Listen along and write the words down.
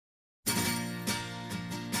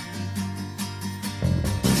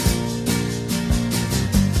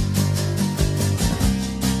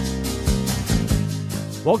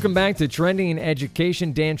Welcome back to Trending in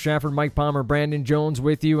Education. Dan Shafford, Mike Palmer, Brandon Jones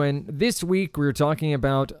with you. And this week we're talking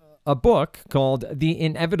about a book called The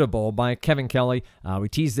Inevitable by Kevin Kelly. We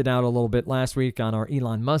teased it out a little bit last week on our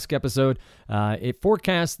Elon Musk episode. It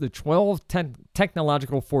forecasts the 12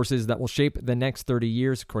 technological forces that will shape the next 30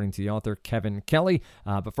 years, according to the author Kevin Kelly.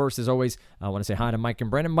 But first, as always, I want to say hi to Mike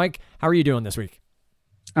and Brandon. Mike, how are you doing this week?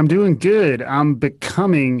 I'm doing good. I'm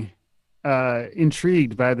becoming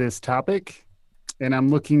intrigued by this topic, and I'm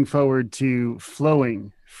looking forward to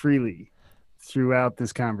flowing freely throughout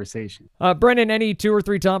this conversation. Brendan, any 2 or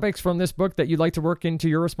 3 topics from this book that you'd like to work into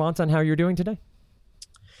your response on how you're doing today?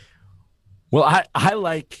 Well, I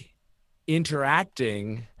like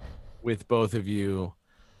interacting with both of you,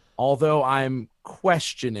 although I'm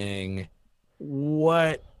questioning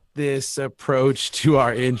what this approach to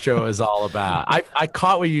our intro is all about. I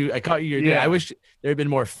caught what you did. I wish there had been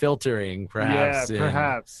more filtering, perhaps. Yeah,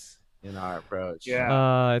 perhaps. In our approach.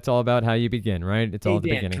 Yeah. It's all about how you begin, right? It's all at the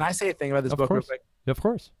beginning. Can I say a thing about this book real quick? Of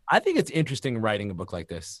course. I think it's interesting writing a book like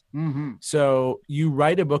this. Mm-hmm. So you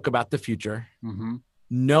write a book about the future,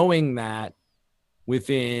 knowing that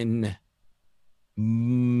within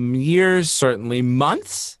years, certainly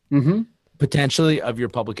months, potentially of your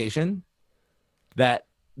publication, that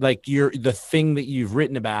like the thing that you've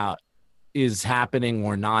written about is happening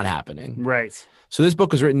or not happening. Right. So this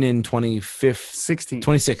book was written in 2016.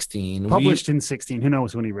 Published in 16. Who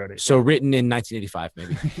knows when he wrote it? So written in 1985,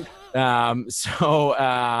 maybe.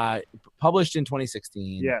 Published in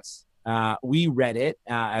 2016. Yes. We read it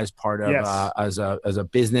as part of as a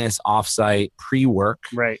business offsite pre-work.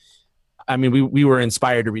 Right. I mean, we were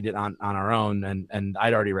inspired to read it on our own, and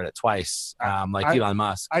I'd already read it twice, Elon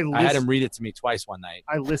Musk. I had him read it to me twice one night.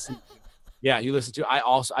 I listened. Yeah, you listened to it.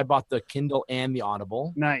 I bought the Kindle and the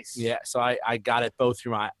Audible. Nice. Yeah, so I got it both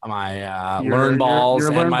through my Learn Balls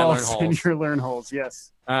and my Learn Holes. And your Learn Holes,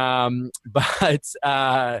 yes. But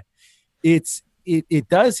it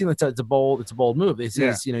does seem like it's a bold move. This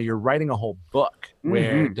is, you're writing a whole book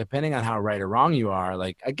where, depending on how right or wrong you are,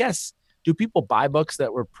 like, I guess, do people buy books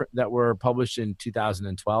that were published in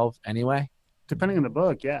 2012 anyway? Depending on the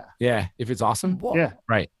book, yeah. Yeah, if it's awesome. Yeah.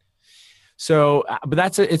 Right. So,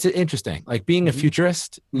 but it's interesting. Like being a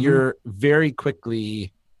futurist, you're very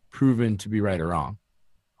quickly proven to be right or wrong.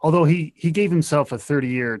 Although he gave himself a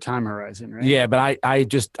 30-year time horizon, right? Yeah, but I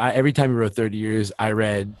every time he wrote 30 years, I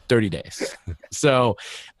read 30 days. So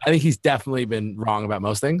I think he's definitely been wrong about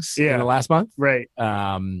most things in the last month. Right.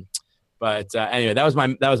 But anyway, that was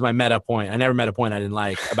my meta point. I never met a point I didn't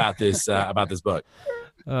like about this book.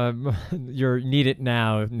 Your need it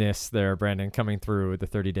now-ness there, Brandon, coming through with the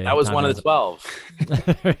 30-day. That was one of the 12.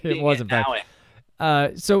 It wasn't bad.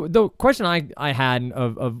 So the question I had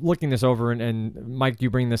of looking this over, and Mike,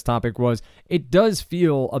 you bring this topic, was it does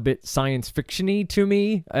feel a bit science fiction-y to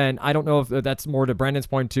me, and I don't know if that's more to Brandon's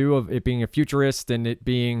point too, of it being a futurist and it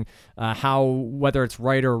being whether it's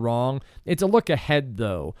right or wrong. It's a look ahead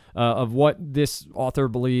though of what this author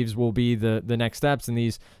believes will be the next steps, and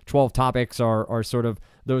these 12 topics are sort of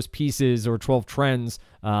those pieces or 12 trends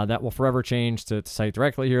that will forever change, to cite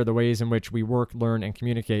directly here, the ways in which we work, learn, and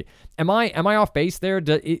communicate. Am I off base there?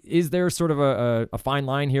 Is there sort of a fine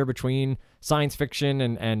line here between science fiction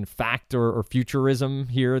and fact or futurism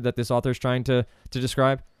here that this author is trying to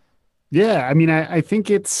describe? Yeah, I mean, I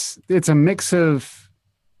think it's a mix of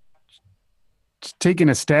taking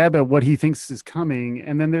a stab at what he thinks is coming,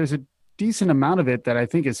 and then there's a decent amount of it that I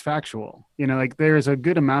think is factual. Like there's a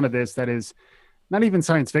good amount of this that is not even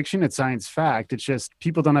science fiction, it's science fact. It's just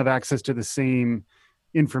people don't have access to the same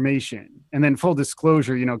information. And then full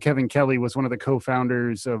disclosure, Kevin Kelly was one of the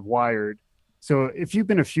co-founders of Wired. So if you've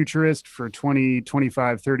been a futurist for 20,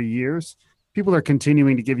 25, 30 years, people are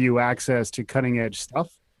continuing to give you access to cutting edge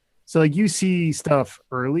stuff. So like you see stuff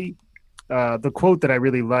early. The quote that I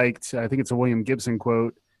really liked, I think it's a William Gibson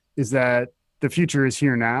quote, is that the future is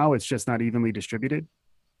here now. It's just not evenly distributed.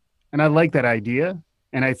 And I like that idea.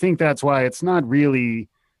 And I think that's why it's not really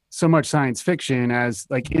so much science fiction as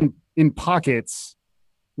like in pockets,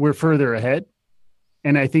 we're further ahead.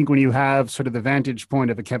 And I think when you have sort of the vantage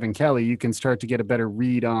point of a Kevin Kelly, you can start to get a better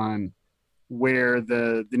read on where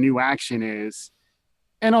the new action is.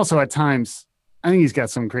 And also at times, I think he's got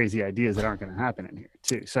some crazy ideas that aren't going to happen in here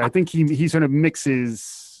too. So I think he sort of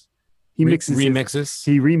mixes. He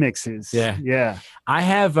remixes. Yeah. Yeah. I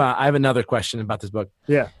have another question about this book.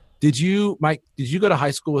 Yeah. Did you go to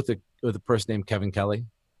high school with a person named Kevin Kelly?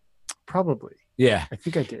 Probably. Yeah. I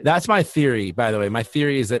think I did. That's my theory, by the way. My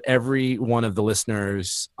theory is that every one of the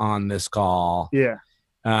listeners on this call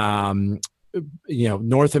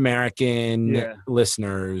North American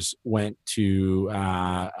listeners went to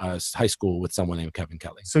a high school with someone named Kevin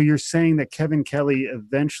Kelly. So you're saying that Kevin Kelly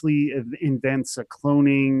eventually invents a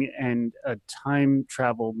cloning and a time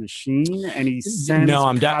travel machine, and he sends. No,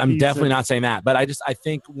 I'm definitely not saying that. But I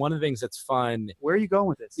think one of the things that's fun. Where are you going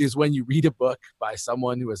with this? Is when you read a book by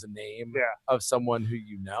someone who has a name of someone who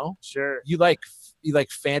you know. Sure. You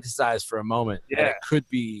fantasize for a moment. Yeah. And it could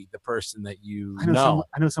be the person that you know.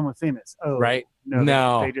 I know someone famous. Oh, right.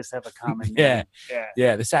 No. They just have a common name.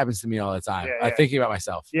 Yeah. This happens to me all the time. I'm thinking about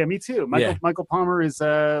myself. Yeah, me too. Michael Palmer is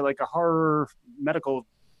like a horror medical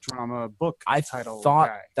drama book title. I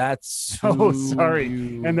thought that's so sorry.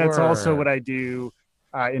 And that's also what I do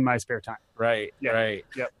in my spare time. Right. Yeah. Right.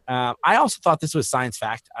 Yep. I also thought this was science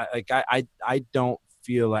fact. I don't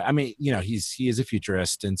feel like, I mean, he is a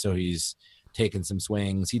futurist, and so he's taken some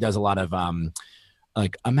swings. He does a lot of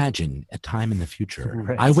imagine a time in the future.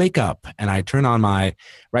 Right. I wake up and I turn on my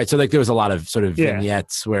So there was a lot of sort of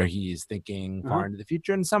vignettes where he's thinking far into the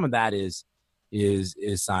future, and some of that is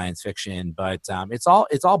science fiction, but it's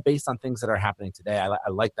all based on things that are happening today. I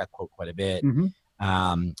like that quote quite a bit. Mm-hmm.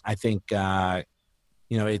 I think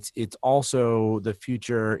it's also, the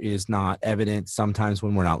future is not evident sometimes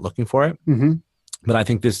when we're not looking for it. Mm-hmm. But I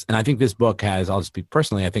think this book has, I'll speak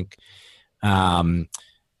personally, I think I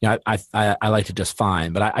liked it just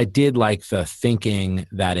fine, but I did like the thinking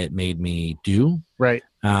that it made me do. Right.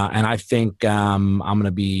 And I think I'm going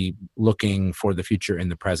to be looking for the future in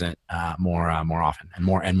the present more often and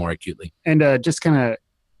more acutely. And just kind of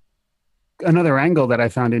another angle that I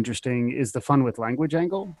found interesting is the fun with language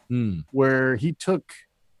angle, where he took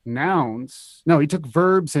verbs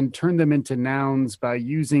and turned them into nouns by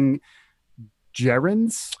using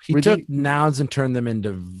gerunds. He took nouns and turned them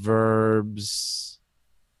into verbs.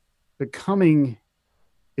 Becoming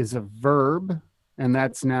is a verb, and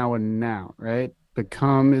that's now a noun, right?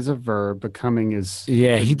 Become is a verb. Becoming is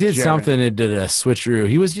he did gerund. Something and did a switcheroo.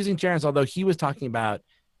 He was using gerunds, although he was talking about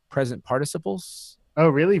present participles. Oh,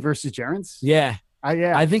 really? Versus gerunds? Yeah.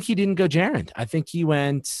 I think he didn't go gerund. I think he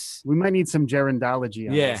went. We might need some gerundology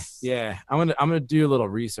on this. Yeah. I'm gonna do a little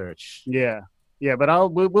research. Yeah,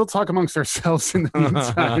 but we'll talk amongst ourselves in the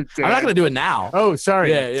meantime. I'm not gonna do it now. Oh, sorry.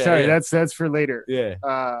 Sorry. Yeah. That's for later. Yeah.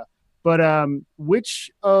 But which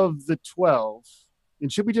of the 12?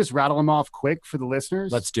 And should we just rattle them off quick for the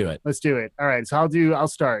listeners? Let's do it. All right. So I'll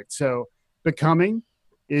start. So becoming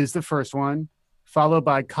is the first one, followed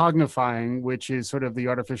by cognifying, which is sort of the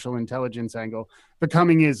artificial intelligence angle.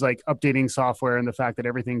 Becoming is like updating software and the fact that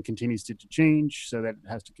everything continues to change, so that it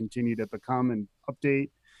has to continue to become and update.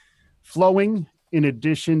 Flowing, in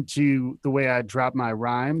addition to the way I drop my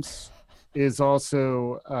rhymes, is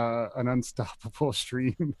also an unstoppable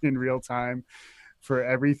stream in real time for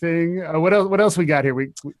everything. What else we got here?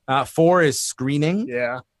 4 is screening.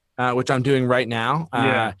 Yeah. Which I'm doing right now.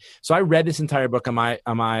 So I read this entire book on my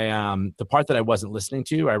the part that I wasn't listening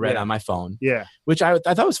to, I read on my phone. Yeah. Which I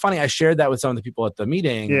thought was funny. I shared that with some of the people at the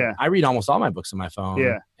meeting. Yeah. I read almost all my books on my phone.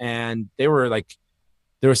 Yeah. And there were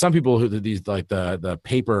some people who these like the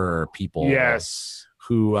paper people. Yes.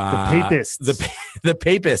 Who the papists. The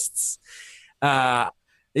papists.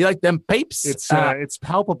 You like them papes? It's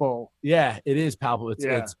palpable. Yeah, it is palpable.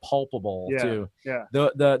 It's palpable too. Yeah.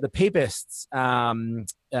 The papists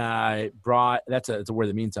brought it's a word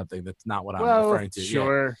that means something. That's not what I'm referring to.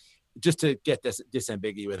 Sure. Yeah. Just to get this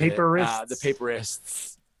disambiguous with paperists. The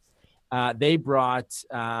paperists. They brought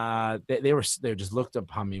they just looked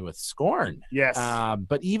upon me with scorn. Yes.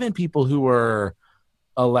 But even people who were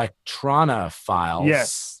electronophiles.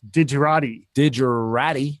 Yes. Digerati.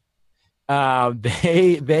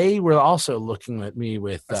 They were also looking at me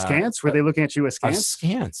with askance. Were they looking at you askance?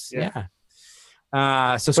 Askance, yeah.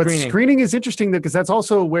 So screening is interesting though, because that's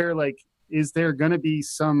also where is there going to be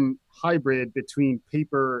some hybrid between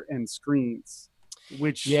paper and screens?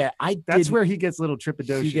 Which that's where he gets a little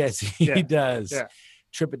trepidatious. He does. Yeah.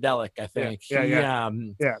 Tripidelic, I think. Yeah.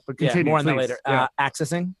 But continue, more on that later.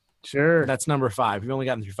 Accessing. Sure. That's number 5. We've only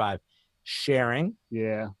gotten through 5. Sharing.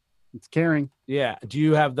 Yeah. It's caring. Yeah. Do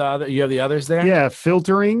you have the others there? Yeah.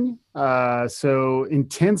 Filtering. So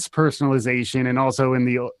intense personalization, and also in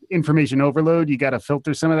the information overload, you got to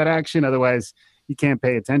filter some of that action. Otherwise you can't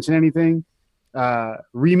pay attention to anything.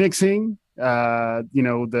 Remixing,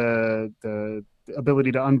 the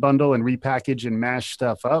ability to unbundle and repackage and mash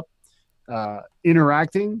stuff up.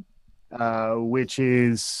 Interacting, which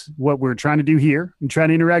is what we're trying to do here. I'm trying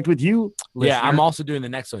to interact with you, listener. Yeah, I'm also doing the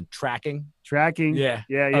next one. Tracking. Yeah.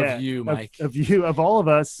 Of you, Mike. Of you, of all of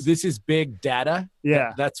us. This is big data.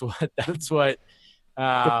 Yeah. That's what. The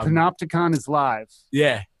Panopticon is live.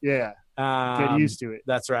 Yeah. Yeah. Get used to it.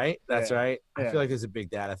 That's right. That's right. I Yeah. feel like there's a big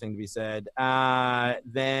data thing to be said.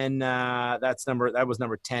 Then that was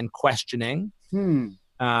number 10, questioning.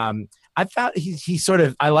 I thought he sort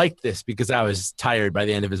of, I liked this because I was tired by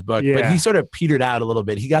the end of his book, but he sort of petered out a little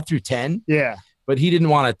bit. He got through 10. Yeah. But he didn't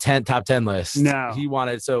want a top 10 list. No. He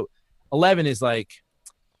wanted, so 11 is like,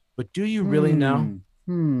 but do you really know?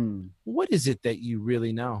 What is it that you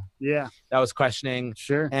really know? Yeah. That was questioning.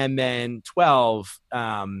 Sure. And then 12,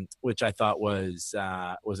 which I thought was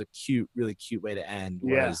a really cute way to end,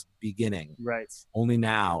 was beginning. Right. Only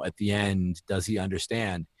now at the end does he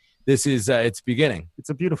understand. This is it's beginning.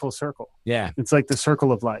 It's a beautiful circle. Yeah. It's like the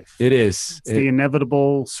circle of life. It is. It's the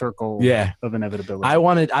inevitable circle of inevitability. I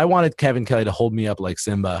wanted Kevin Kelly to hold me up like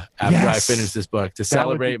Simba after I finished this book to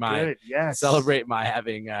celebrate my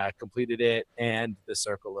having completed it and the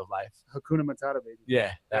circle of life. Hakuna Matata, baby.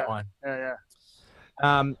 Yeah, that one. Yeah.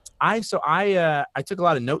 I took a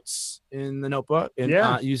lot of notes in the notebook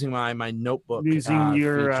and using my notebook. Using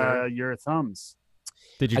your thumbs.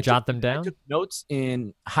 Did you jot them down? I took notes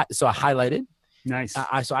so I highlighted. Nice.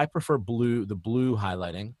 So I prefer the blue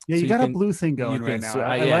highlighting. Yeah, so you got a blue thing going right now.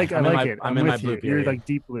 I like it. I'm in my blue period. You're like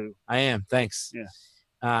deep blue. I am. Thanks.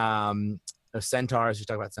 Yeah. Centaurs. We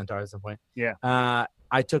talked about centaurs at some point. Yeah.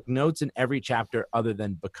 I took notes in every chapter other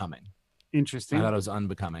than becoming. Interesting. I thought it was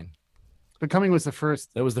unbecoming. Becoming was the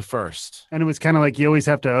first. It was the first. And it was kind of like you always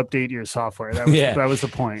have to update your software. That was the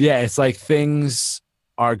point. Yeah, it's like things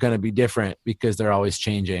are going to be different because they're always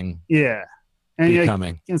changing. Yeah. And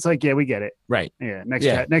becoming. It's like, we get it. Right. Yeah. Next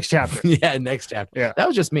chapter. Next chapter. Yeah. That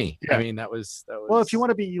was just me. Yeah. I mean, that was. Well, if you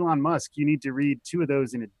want to be Elon Musk, you need to read 2 of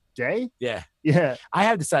those in a day. Yeah. Yeah. I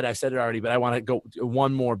have decided, I've said it already, but I want to go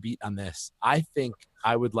one more beat on this. I think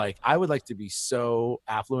I would like to be so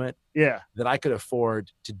affluent that I could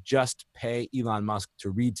afford to just pay Elon Musk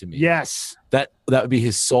to read to me. Yes. That would be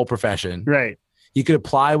his sole profession. Right. He could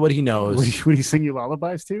apply what he knows. Would he sing you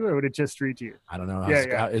lullabies too, or would it just read to you? I don't know.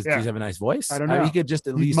 Does he have a nice voice? I don't know. He could just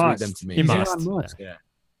at least read them to me. He must. Yeah.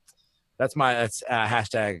 That's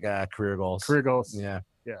hashtag career goals. Career goals. Yeah.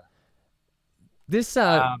 This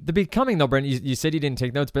the becoming though, Brent. You said you didn't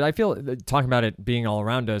take notes, but I feel talking about it being all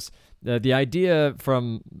around us. The idea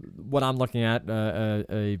from what I'm looking at,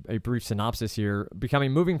 a brief synopsis here,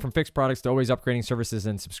 moving from fixed products to always upgrading services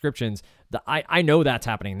and subscriptions. I know that's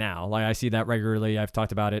happening now. Like I see that regularly. I've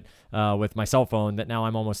talked about it with my cell phone, that now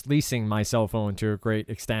I'm almost leasing my cell phone to a great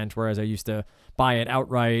extent, whereas I used to buy it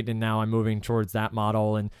outright, and now I'm moving towards that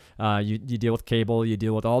model. And you deal with cable, you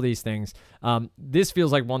deal with all these things. This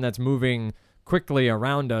feels like one that's moving quickly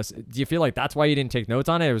around us. Do you feel like that's why you didn't take notes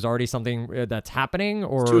on it? It was already something that's happening,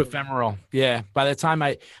 or it's too ephemeral? Yeah. By the time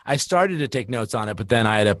I started to take notes on it, but then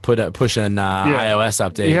I had to push an iOS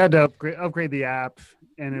update. You had to upgrade the app,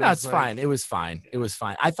 and that's fine. It was fine.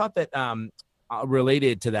 I thought that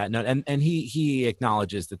related to that note, and he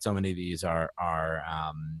acknowledges that so many of these are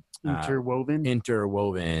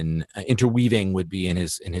interweaving would be in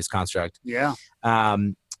his construct. Yeah.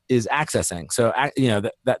 Is accessing. So,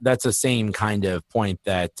 that's the same kind of point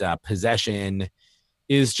that possession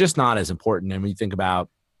is just not as important. And when you think about,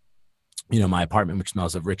 my apartment, which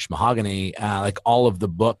smells of rich mahogany, like all of the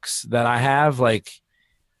books that I have, like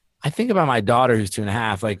I think about my daughter who's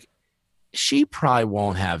 2.5, like she probably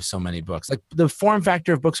won't have so many books. Like the form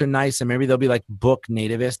factor of books are nice, and maybe they'll be like book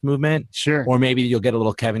nativist movement. Sure. Or maybe you'll get a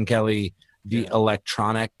little Kevin Kelly, the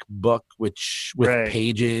electronic book, with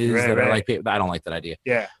pages that are like, I don't like that idea.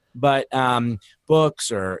 Yeah. But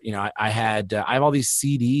books, or I have all these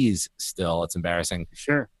CDs still. It's embarrassing.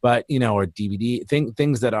 Sure. But or DVD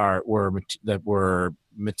things that were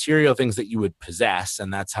material things that you would possess,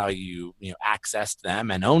 and that's how you accessed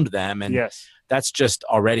them and owned them. And that's just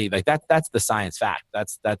already like that. That's the science fact.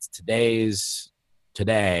 That's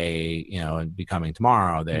today. And becoming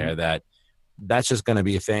tomorrow. That's just going to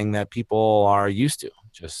be a thing that people are used to,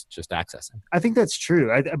 just accessing. I think that's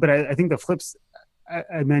true. But I think the flips.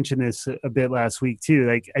 I mentioned this a bit last week too.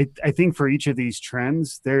 Like I think for each of these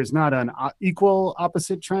trends, there's not an equal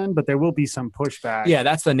opposite trend, but there will be some pushback. Yeah,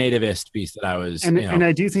 that's the nativist piece that I was. And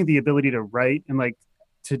I do think the ability to write and like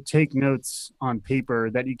to take notes on paper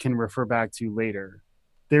that you can refer back to later.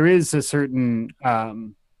 There is a certain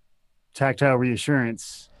tactile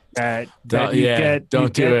reassurance that you get.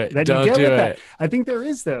 Don't do it. I think there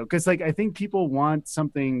is though, because like I think people want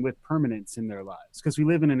something with permanence in their lives, because we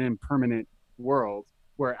live in an impermanent world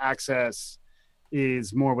where access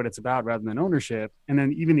is more what it's about rather than ownership. And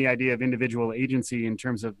then even the idea of individual agency in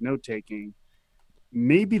terms of note taking,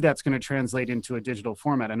 maybe that's going to translate into a digital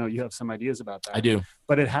format. I know you have some ideas about that. I do,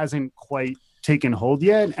 but it hasn't quite taken hold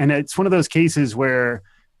yet. And it's one of those cases where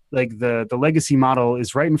like the legacy model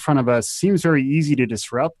is right in front of us, seems very easy to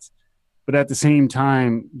disrupt, but at the same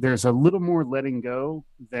time, there's a little more letting go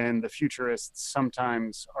than the futurists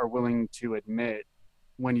sometimes are willing to admit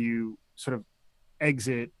when you sort of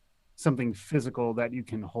exit something physical that you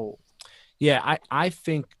can hold. Yeah, I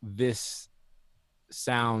think this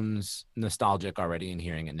sounds nostalgic already in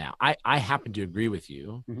hearing it now. I happen to agree with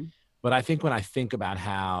you, but I think when I think about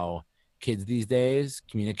how kids these days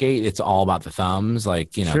communicate, it's all about the thumbs.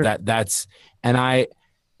 Like, you know, Sure. that's, and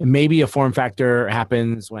maybe a form factor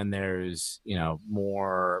happens when there's, you know,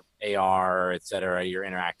 more AR, et cetera. You're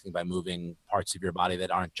interacting by moving parts of your body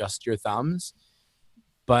that aren't just your thumbs.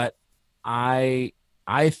 But I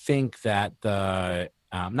think that the,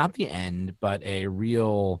 not the end, but a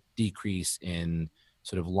real decrease in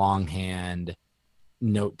sort of longhand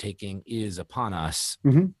note taking is upon us.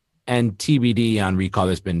 And TBD on recall.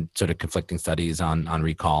 There's been sort of conflicting studies on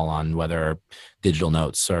recall on whether digital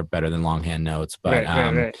notes are better than longhand notes. But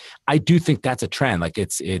Right. I do think that's a trend. Like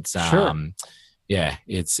it's Sure. Yeah,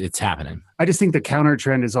 it's happening. I just think the counter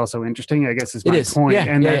trend is also interesting, I guess, is my point. Yeah,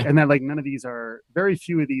 and yeah. that like none of these are, very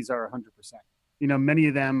few of these are 100%. You know, many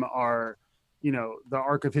of them are, you know, the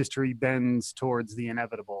arc of history bends towards the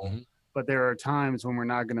inevitable, but there are times when we're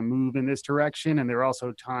not going to move in this direction. And there are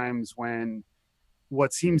also times when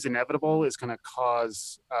what seems inevitable is going to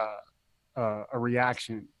cause a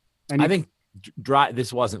reaction. And I think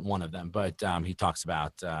this wasn't one of them, but he talks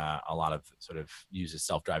about a lot of sort of uses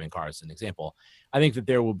self-driving cars as an example. I think that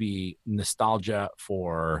there will be nostalgia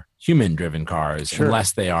for human-driven cars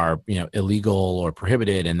unless they are, you know, illegal or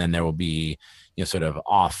prohibited, and then there will be, you know, sort of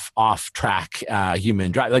off-track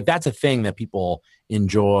human drive. Like that's a thing that people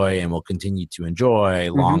enjoy and will continue to enjoy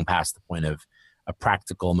long past the point of a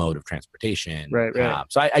practical mode of transportation. Right.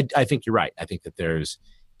 So I think you're right. I think that there's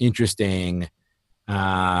interesting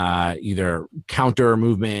either counter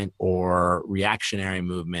movement or reactionary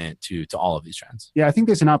movement to all of these trends. Yeah, I think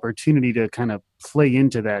there's an opportunity to kind of play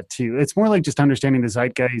into that too. It's more like just understanding the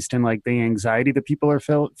zeitgeist and like the anxiety that people are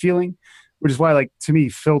feeling, which is why, like, to me,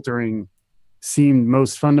 filtering seemed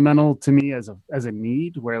most fundamental to me as a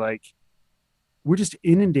need, where like we're just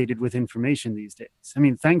inundated with information these days. I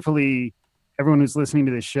mean, thankfully, everyone who's listening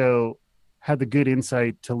to this show had the good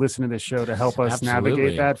insight to listen to this show to help us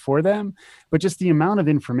navigate that for them. But just the amount of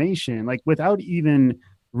information, like without even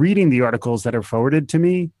reading the articles that are forwarded to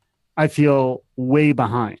me, I feel way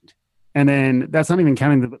behind. And then that's not even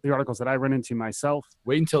counting the articles that I run into myself.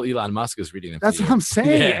 Wait until Elon Musk is reading them. That's what I'm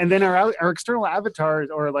saying. Yeah. And then our external avatars,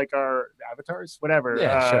 or like our avatars, whatever,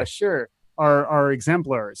 our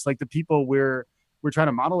exemplars, like the people we're trying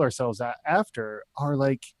to model ourselves after, are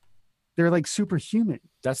like, they're like superhuman.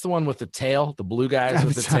 That's the one with the tail, the blue guys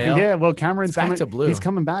with the tail. Yeah, well, Cameron's back to blue. He's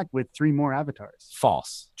coming back with 3 more avatars.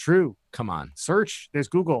 False. True. Come on. Search. There's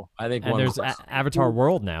Google. I think there's Avatar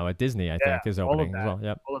World now at Disney. I think is opening as well.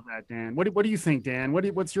 Yep. All of that, Dan. What do you think, Dan?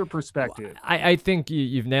 What's your perspective? I think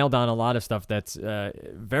you've nailed on a lot of stuff that's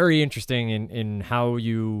very interesting in how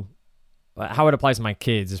it applies to my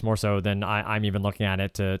kids is more so than I'm even looking at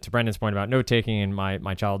it. To Brendan's point about note taking and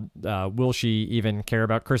my child, will she even care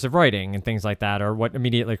about cursive writing and things like that, or what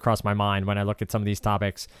immediately crossed my mind when I look at some of these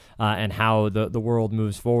topics and how the world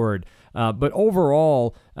moves forward. But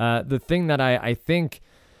overall, the thing that I think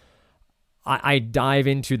I dive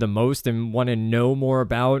into the most and want to know more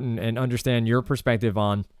about and understand your perspective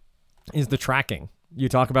on is the tracking. You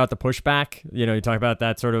talk about the pushback, you talk about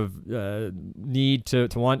that sort of need to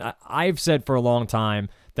want. I've said for a long time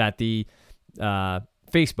that the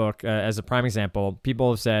Facebook, as a prime example,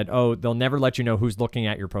 people have said, oh, they'll never let you know who's looking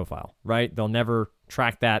at your profile, right? They'll never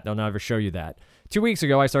track that. They'll never show you that. 2 weeks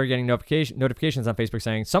ago, I started getting notifications on Facebook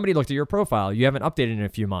saying, somebody looked at your profile. You haven't updated in a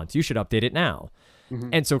few months. You should update it now.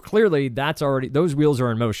 And so clearly those wheels are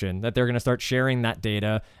in motion, that they're going to start sharing that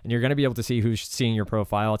data, and you're going to be able to see who's seeing your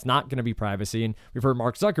profile. It's not going to be privacy. And we've heard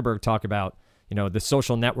Mark Zuckerberg talk about, the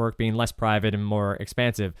social network being less private and more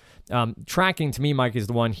expansive. Tracking to me, Mike, is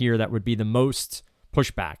the one here that would be the most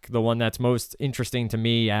pushback, the one that's most interesting to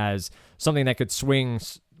me as something that could swing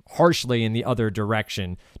harshly in the other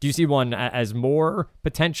direction. Do you see one as more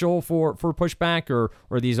potential for pushback, or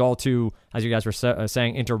are these all two, as you guys were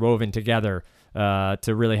saying, interwoven together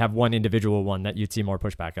to really have one individual one that you'd see more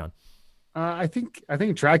pushback on? I think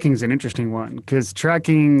tracking is an interesting one, because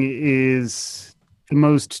tracking is the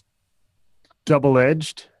most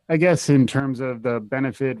double-edged, I guess, in terms of the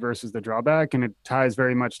benefit versus the drawback, and it ties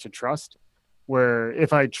very much to trust, where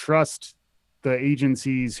if I trust the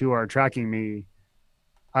agencies who are tracking me,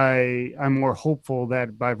 I'm more hopeful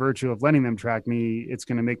that by virtue of letting them track me, it's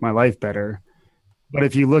going to make my life better. But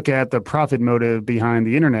if you look at the profit motive behind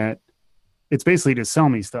the internet, it's basically to sell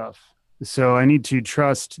me stuff. So I need to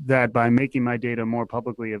trust that by making my data more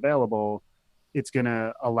publicly available, it's going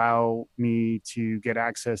to allow me to get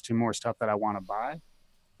access to more stuff that I want to buy.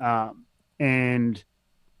 And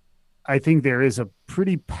I think there is a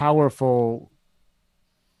pretty powerful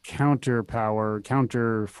counter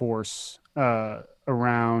force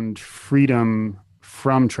around freedom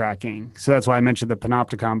from tracking. So that's why I mentioned the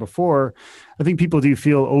panopticon before. I think people do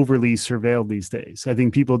feel overly surveilled these days. I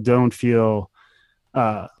think people don't feel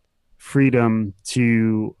freedom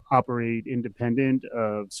to operate independent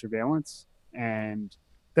of surveillance. And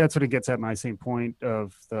that's what it gets at my same point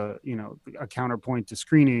of the, a counterpoint to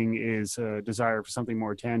screening is a desire for something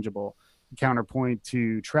more tangible. A counterpoint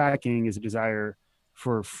to tracking is a desire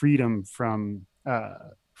for freedom from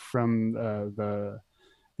the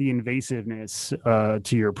invasiveness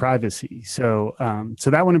to your privacy. So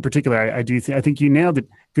that one in particular, I think you nailed it.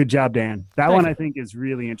 Good job, Dan. That one I think is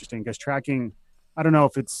really interesting because tracking, I don't know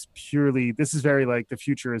if it's purely, this is very like the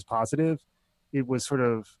future is positive. It was sort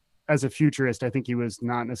of, as a futurist, I think he was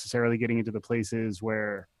not necessarily getting into the places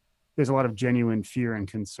where there's a lot of genuine fear and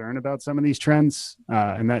concern about some of these trends.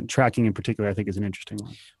 And that tracking in particular, I think is an interesting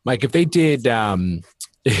one. Mike, if they did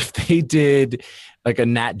like a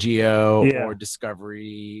Nat Geo or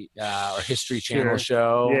Discovery or History Channel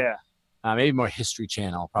show, maybe more History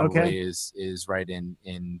Channel probably is right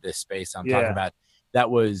in this space I'm talking about. That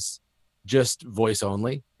was just voice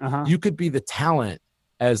only. You could be the talent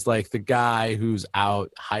as like the guy who's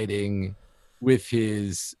out hiding with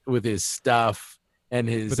his stuff and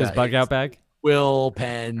his bug out bag, quill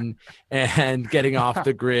pen, and getting off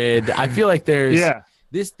the grid. I feel like there's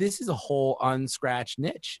this is a whole unscratched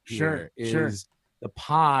niche here. The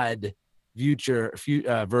pod future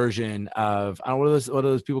version of, I don't know, what are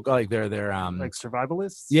those people called? Like they're like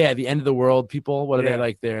survivalists. Yeah, the end of the world people. What are they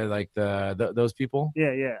like? They're like those people.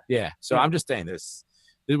 Yeah. So I'm just saying this.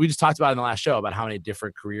 We just talked about in the last show about how many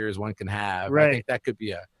different careers one can have. Right. I think that could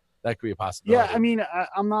be a possibility. Yeah, I mean,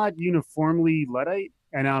 I'm not uniformly Luddite,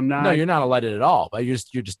 and I'm not. No, you're not a Luddite at all. But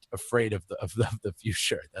you're just afraid of the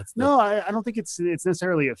future. I don't think it's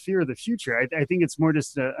necessarily a fear of the future. I think it's more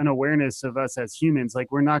just an awareness of us as humans. Like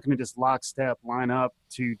we're not going to just lockstep line up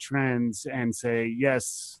to trends and say,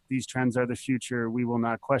 yes, these trends are the future. We will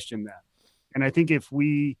not question them. And I think if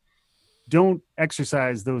we don't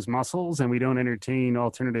exercise those muscles and we don't entertain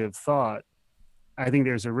alternative thought, I think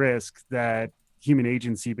there's a risk that human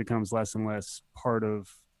agency becomes less and less part of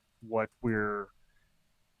what we're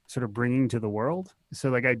sort of bringing to the world. So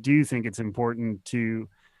like, I do think it's important to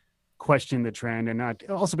question the trend, and not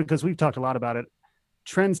also because we've talked a lot about it.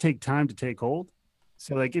 Trends take time to take hold.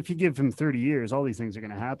 So like if you give them 30 years, all these things are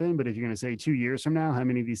going to happen. But if you're going to say 2 years from now, how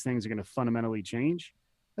many of these things are going to fundamentally change?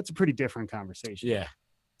 That's a pretty different conversation. Yeah.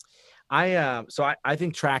 I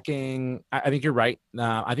think tracking, I think you're right.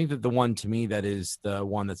 I think that the one to me that is the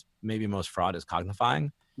one that's maybe most fraud is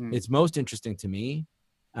Cognifying. It's most interesting to me.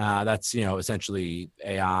 That's, essentially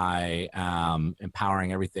AI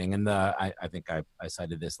empowering everything. And I think I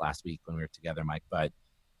cited this last week when we were together, Mike, but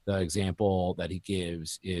the example that he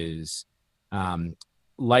gives is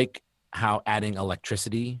like how adding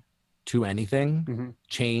electricity to anything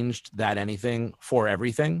changed that anything for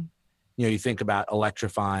everything. You think about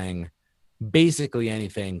electrifying basically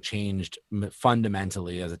anything, changed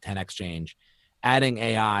fundamentally as a 10x change. Adding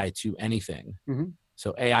AI to anything,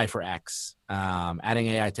 so AI for X, adding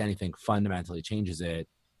AI to anything fundamentally changes it.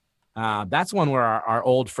 That's one where our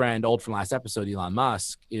old friend from last episode, Elon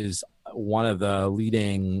Musk, is one of the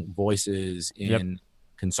leading voices in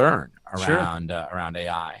concern around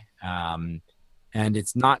AI. And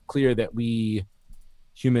it's not clear that we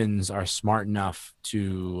humans are smart enough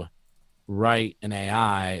to write an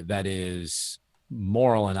AI that is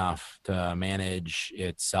moral enough to manage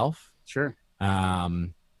itself. Sure.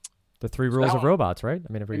 The 3 rules of robots, right?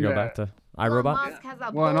 I mean, if we go back to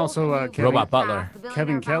iRobot. Well, and also Robot Butler.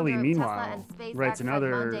 Kevin Kelly, meanwhile, writes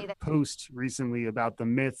another post recently about the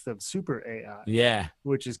myth of super AI. Yeah.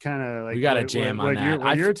 Which is kind of like we got a jam on that.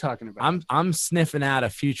 What you're talking about. I'm sniffing out a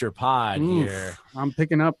future pod here. I'm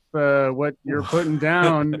picking up what you're putting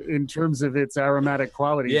down in terms of its aromatic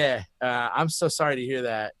quality. Yeah. I'm so sorry to hear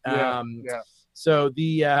that. Yeah. So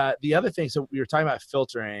the other thing, so we were talking about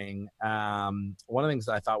filtering. One of the things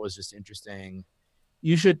that I thought was just interesting,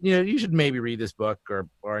 you should maybe read this book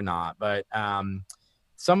or not, but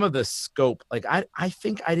some of the scope, like I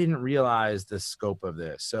think I didn't realize the scope of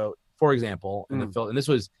this. So for example, in the filter, and this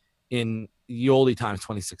was in the oldie times,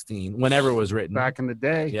 2016, whenever it was written. Back in the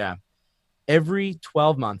day. Yeah. Every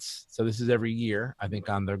 12 months, so this is every year, I think,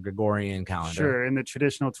 on the Gregorian calendar. Sure, in the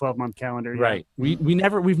traditional 12-month calendar. Right. We've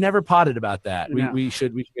never potted about that. No. We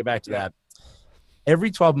should get back to that.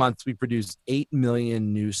 every 12 months we produce 8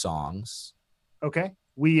 million new songs. Okay.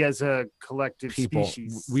 We as a collective People,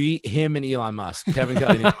 species. him and Elon Musk, Kevin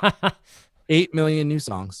Kelly, 8 million new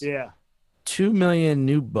songs. Yeah. 2 million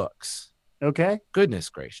new books. Okay. Goodness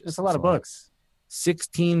gracious. That's a lot of books.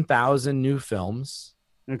 16,000 new films.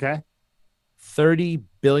 Okay. 30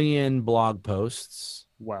 billion blog posts.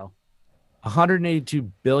 Wow. 182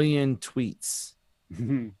 billion tweets.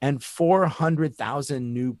 And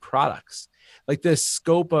 400,000 new products. Like the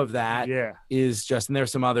scope of that is just, and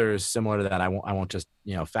there's some others similar to that. I won't just,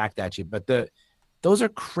 fact at you, but those are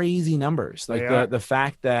crazy numbers. Like the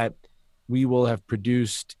fact that we will have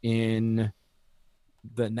produced in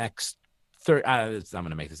the next 30, I'm going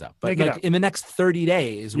to make this up, but in the next 30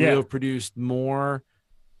 days, we will have produced more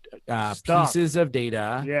pieces of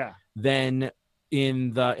data than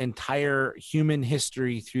in the entire human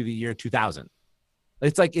history through the year 2000.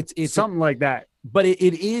 It's like it's something like that, but it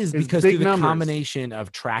is because of the combination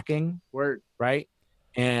of tracking, Word. Right,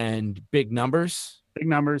 and big numbers,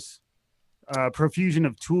 profusion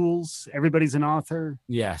of tools. Everybody's an author.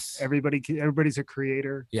 Yes, everybody's a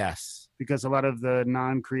creator. Yes, because a lot of the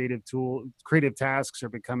non-creative creative tasks are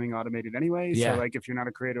becoming automated anyway. So like if you're not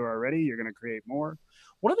a creator already, you're going to create more.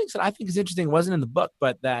 One of the things that I think is interesting wasn't in the book,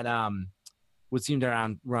 but that would seem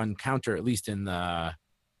to run counter, at least in the.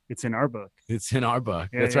 It's in our book. It's in our book.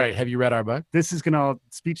 That's right. Have you read our book? This is going to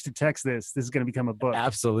speech to text. This is going to become a book.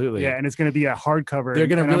 Absolutely. Yeah, and it's going to be a hardcover. They're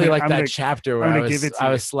going to really like that chapter where I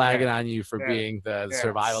was slagging on you for being the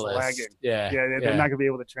survivalist. Slagging. Yeah. They're not going to be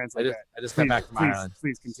able to translate that. I just got back from Ireland.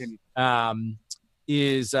 Please continue.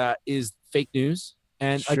 Is fake news.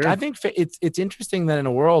 And like I think it's interesting that in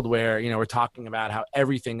a world where we're talking about how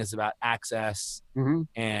everything is about access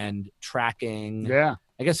and tracking,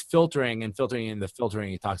 I guess filtering in the filtering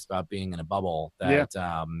he talks about being in a bubble. That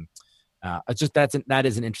it's just that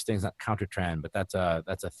is an interesting, it's not counter trend, but that's a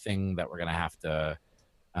thing that we're gonna have to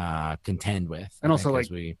contend with. And also like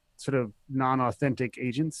sort of non-authentic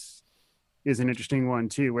agents is an interesting one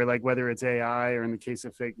too, where like whether it's AI or in the case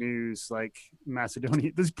of fake news, like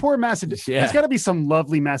Macedonia, there's poor Macedonia. There's got to be some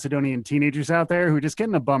lovely Macedonian teenagers out there who are just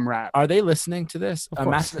getting a bum rap. Are they listening to this?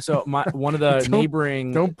 So one of the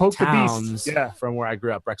neighboring towns from where I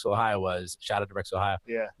grew up, Brecksville, Ohio, shout out to Brecksville, Ohio,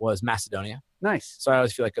 was Macedonia. Nice. So I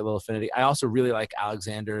always feel like a little affinity. I also really like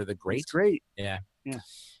Alexander the Great. It's great. Yeah.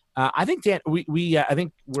 I think Dan, I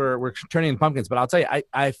think we're turning pumpkins, but I'll tell you,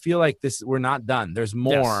 I feel like we're not done. There's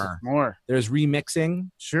more. Yes, more. There's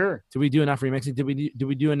remixing. Sure. Did we do enough remixing? Did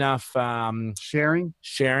we do enough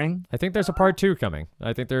sharing? I think there's a part 2 coming.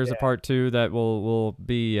 I think there's a part 2 that will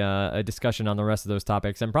be a discussion on the rest of those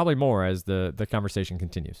topics, and probably more as the conversation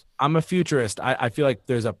continues. I'm a futurist. I feel like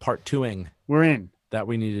there's a part 2ing. We're in. That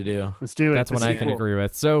we need to do. Let's do it. That's what I can agree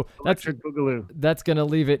with. So that's going to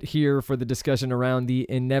leave it here for the discussion around the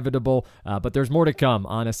inevitable. But there's more to come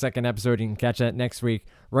on a second episode. You can catch that next week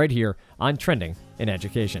right here on Trending in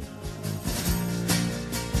Education.